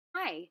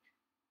Hi,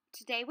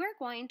 today we're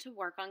going to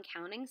work on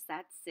counting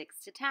sets 6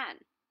 to 10.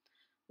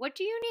 What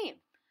do you need?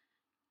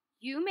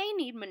 You may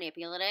need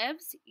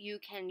manipulatives. You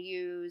can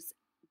use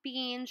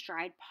beans,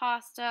 dried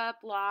pasta,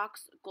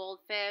 blocks,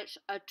 goldfish,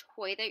 a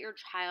toy that your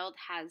child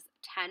has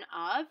 10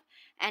 of,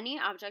 any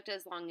object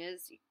as long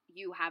as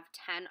you have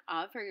 10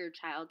 of for your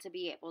child to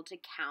be able to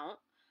count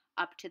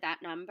up to that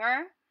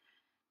number.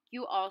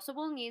 You also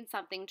will need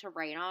something to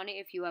write on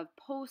if you have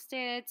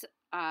Post-its,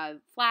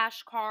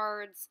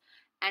 flashcards,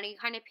 any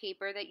kind of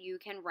paper that you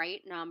can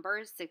write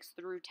numbers 6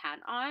 through 10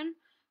 on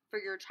for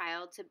your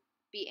child to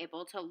be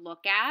able to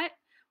look at.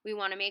 We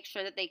want to make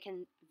sure that they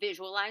can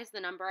visualize the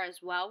number as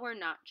well. We're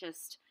not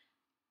just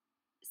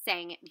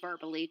saying it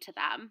verbally to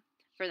them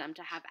for them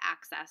to have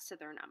access to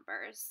their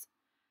numbers.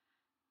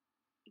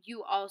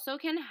 You also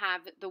can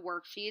have the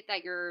worksheet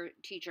that your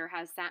teacher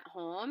has sent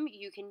home.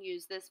 You can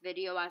use this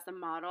video as a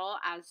model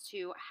as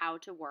to how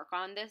to work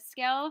on this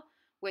skill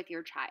with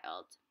your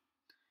child.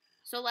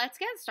 So let's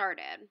get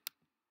started.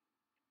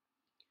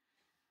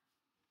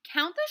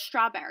 Count the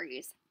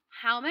strawberries.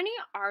 How many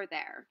are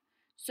there?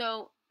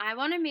 So I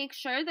want to make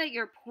sure that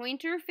your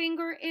pointer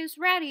finger is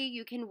ready.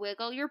 You can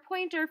wiggle your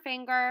pointer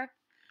finger.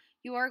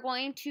 You are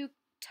going to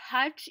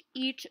touch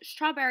each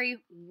strawberry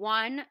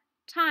one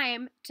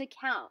time to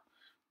count.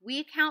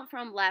 We count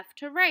from left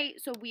to right,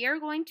 so we are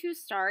going to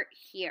start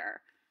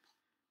here.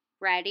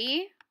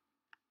 Ready?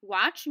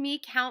 Watch me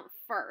count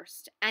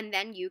first, and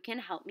then you can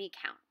help me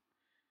count.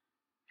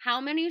 How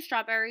many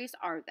strawberries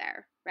are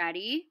there?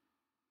 Ready?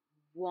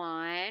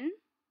 1,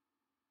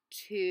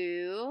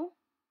 2,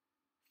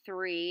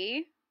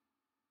 3,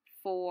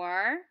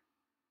 4,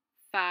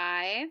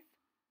 5,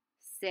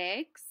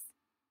 6,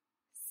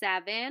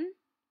 7,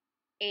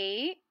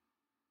 8,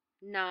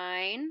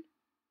 9,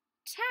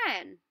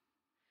 10.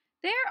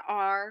 There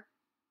are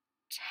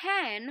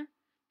 10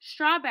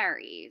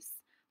 strawberries.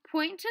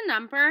 Point to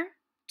number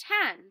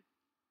 10.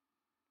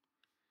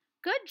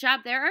 Good job.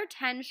 There are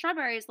 10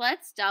 strawberries.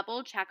 Let's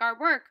double check our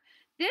work.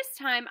 This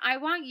time, I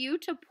want you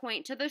to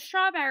point to the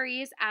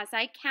strawberries as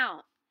I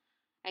count.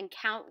 And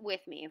count with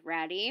me.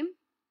 Ready?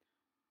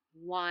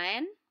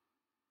 1,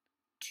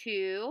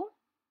 2,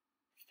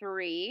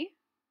 3,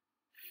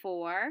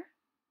 4,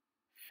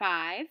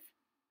 5,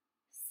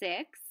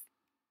 6,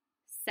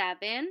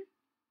 7,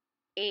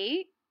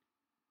 8,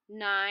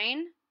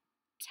 9,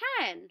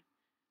 10.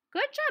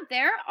 Good job.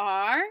 There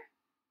are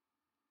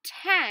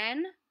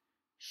 10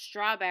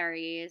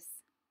 strawberries.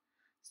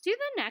 Let's do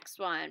the next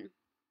one.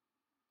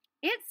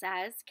 It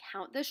says,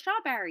 count the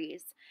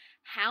strawberries.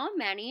 How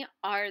many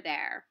are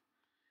there?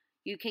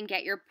 You can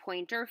get your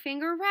pointer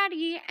finger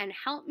ready and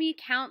help me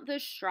count the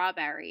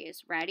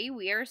strawberries. Ready?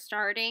 We are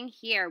starting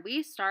here.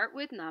 We start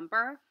with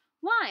number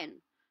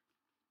 1.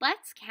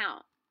 Let's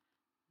count.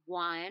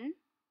 1,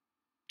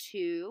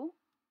 2,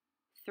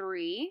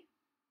 3,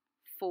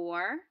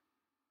 4,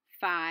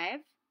 5,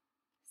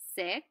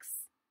 6,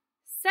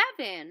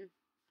 7.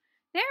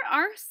 There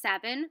are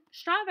 7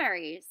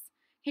 strawberries.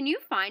 Can you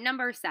find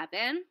number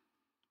 7?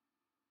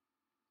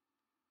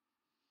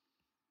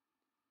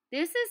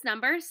 This is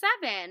number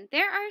 7.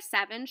 There are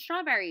 7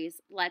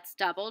 strawberries. Let's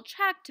double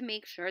check to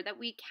make sure that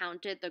we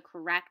counted the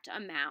correct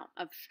amount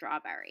of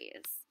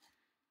strawberries.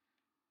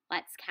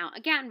 Let's count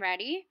again.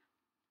 Ready?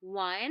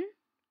 1,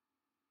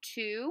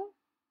 2,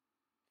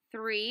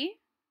 3,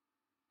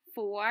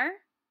 4,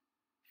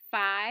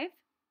 5,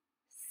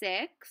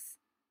 6,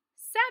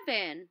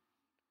 7.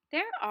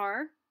 There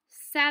are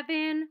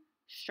 7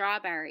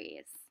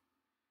 strawberries.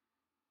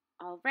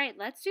 All right,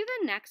 let's do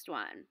the next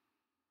one.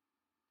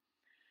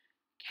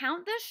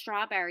 Count the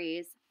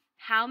strawberries.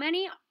 How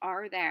many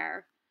are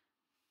there?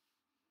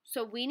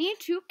 So we need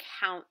to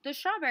count the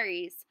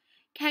strawberries.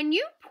 Can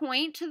you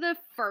point to the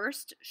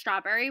first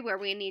strawberry where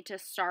we need to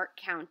start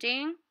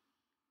counting?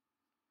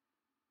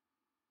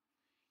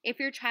 If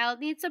your child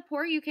needs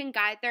support, you can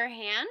guide their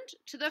hand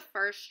to the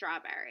first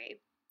strawberry.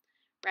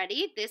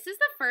 Ready? This is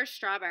the first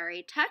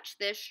strawberry. Touch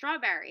this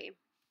strawberry.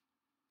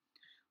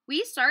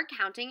 We start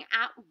counting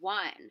at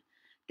 1.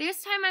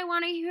 This time I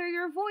want to hear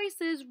your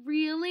voices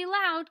really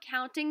loud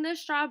counting the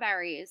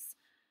strawberries.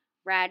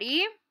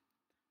 Ready?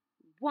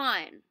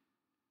 1,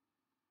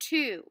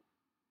 2,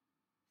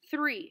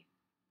 3,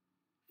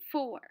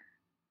 4,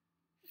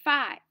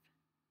 5,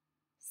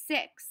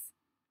 6,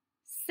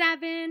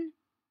 7,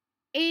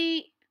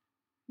 8,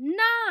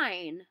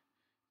 9.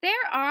 There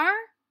are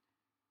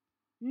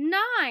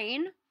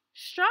 9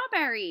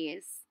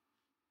 strawberries.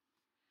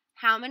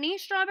 How many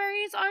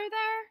strawberries are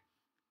there?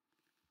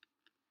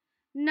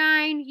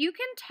 9. You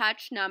can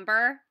touch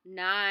number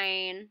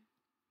 9.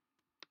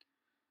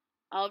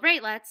 All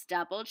right, let's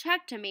double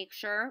check to make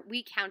sure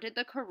we counted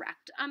the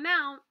correct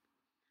amount.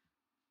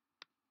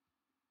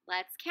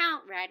 Let's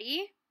count.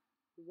 Ready?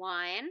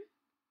 1,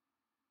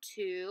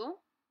 2,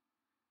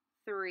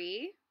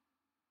 3,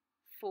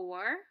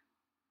 4,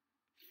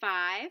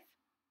 5,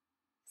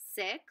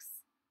 6,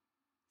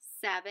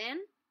 7,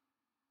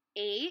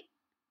 8,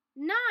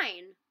 9.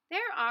 There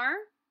are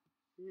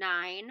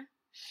 9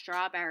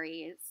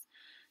 strawberries.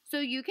 So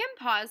you can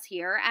pause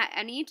here at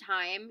any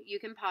time. You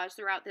can pause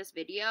throughout this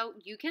video.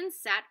 You can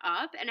set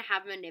up and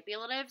have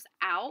manipulatives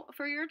out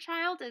for your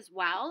child as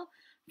well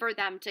for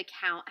them to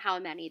count how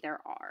many there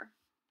are.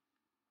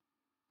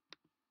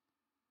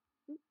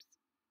 Oops.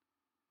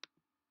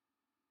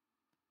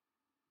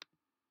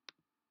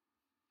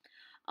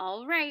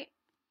 All right.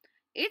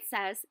 It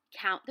says,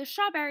 count the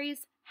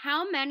strawberries.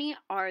 How many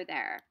are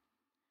there?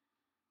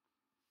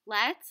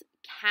 Let's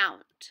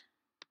count.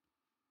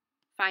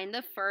 Find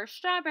the first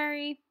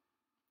strawberry.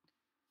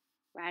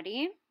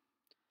 Ready?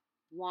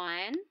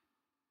 1,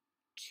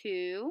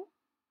 2,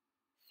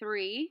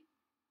 3,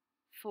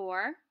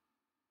 4,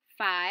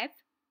 5,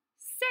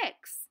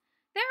 6.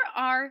 There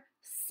are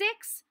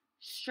 6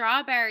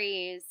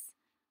 strawberries.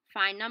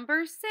 Find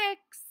number 6.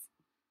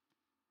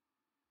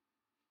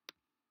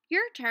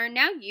 Your turn.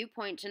 Now you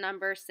point to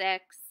number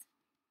 6.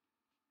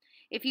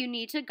 If you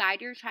need to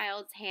guide your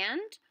child's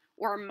hand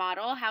or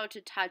model how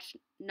to touch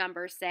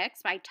number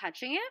 6 by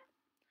touching it,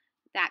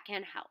 that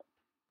can help.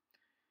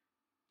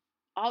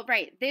 All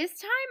right, this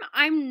time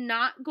I'm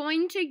not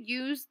going to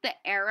use the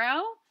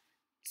arrow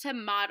to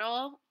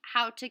model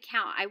how to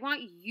count. I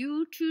want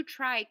you to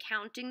try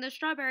counting the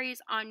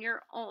strawberries on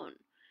your own.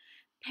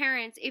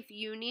 Parents, if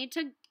you need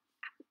to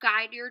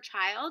guide your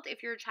child,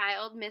 if your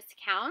child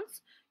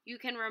miscounts, you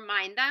can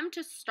remind them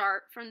to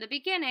start from the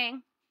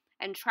beginning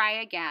and try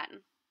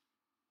again.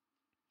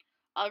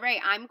 All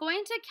right, I'm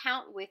going to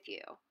count with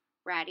you.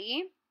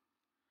 Ready?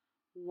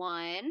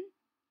 1,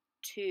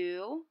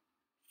 2,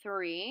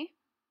 3,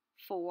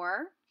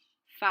 4,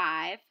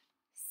 5,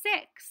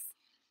 6.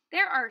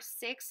 There are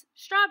 6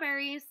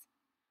 strawberries.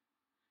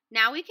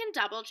 Now we can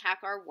double check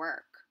our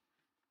work.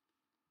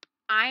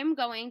 I'm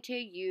going to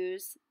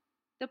use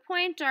the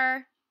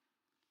pointer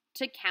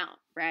to count.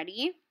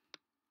 Ready?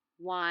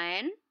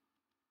 1,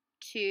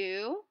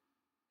 2,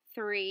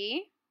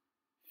 3,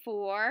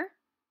 4,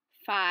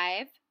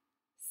 5,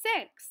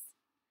 6.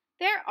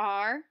 There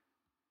are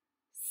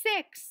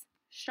 6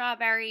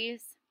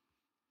 strawberries.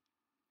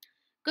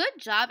 Good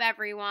job,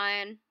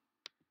 everyone.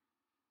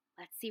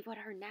 Let's see what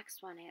our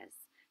next one is.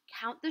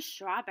 Count the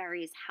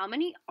strawberries. How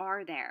many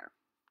are there?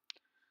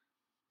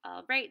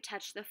 All right,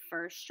 touch the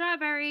first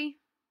strawberry.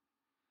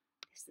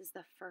 This is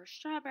the first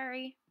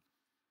strawberry.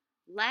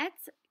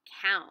 Let's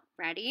count.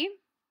 Ready?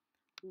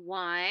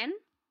 1,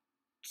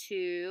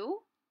 2,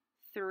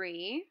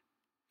 3,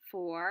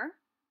 4,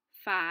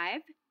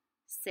 5,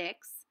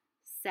 6,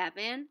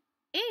 7,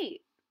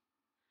 8.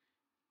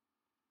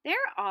 There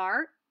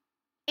are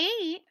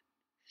 8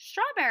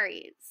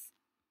 strawberries.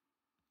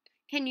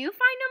 Can you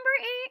find number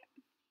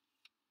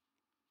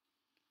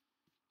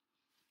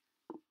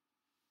 8?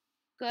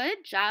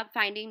 Good job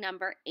finding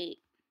number 8.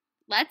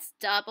 Let's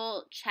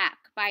double check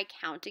by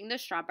counting the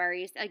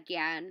strawberries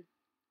again.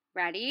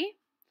 Ready?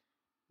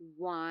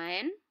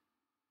 1,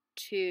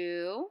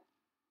 2,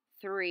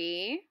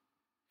 3,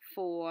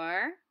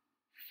 4,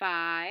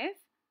 5,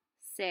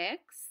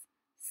 6,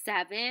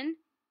 7,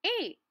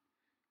 8.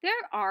 There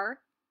are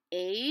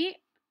 8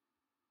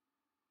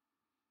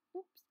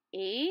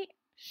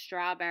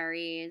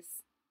 strawberries.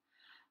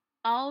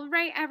 All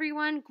right,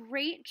 everyone,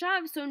 great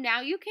job. So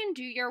now you can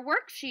do your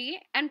worksheet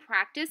and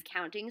practice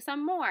counting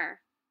some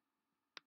more.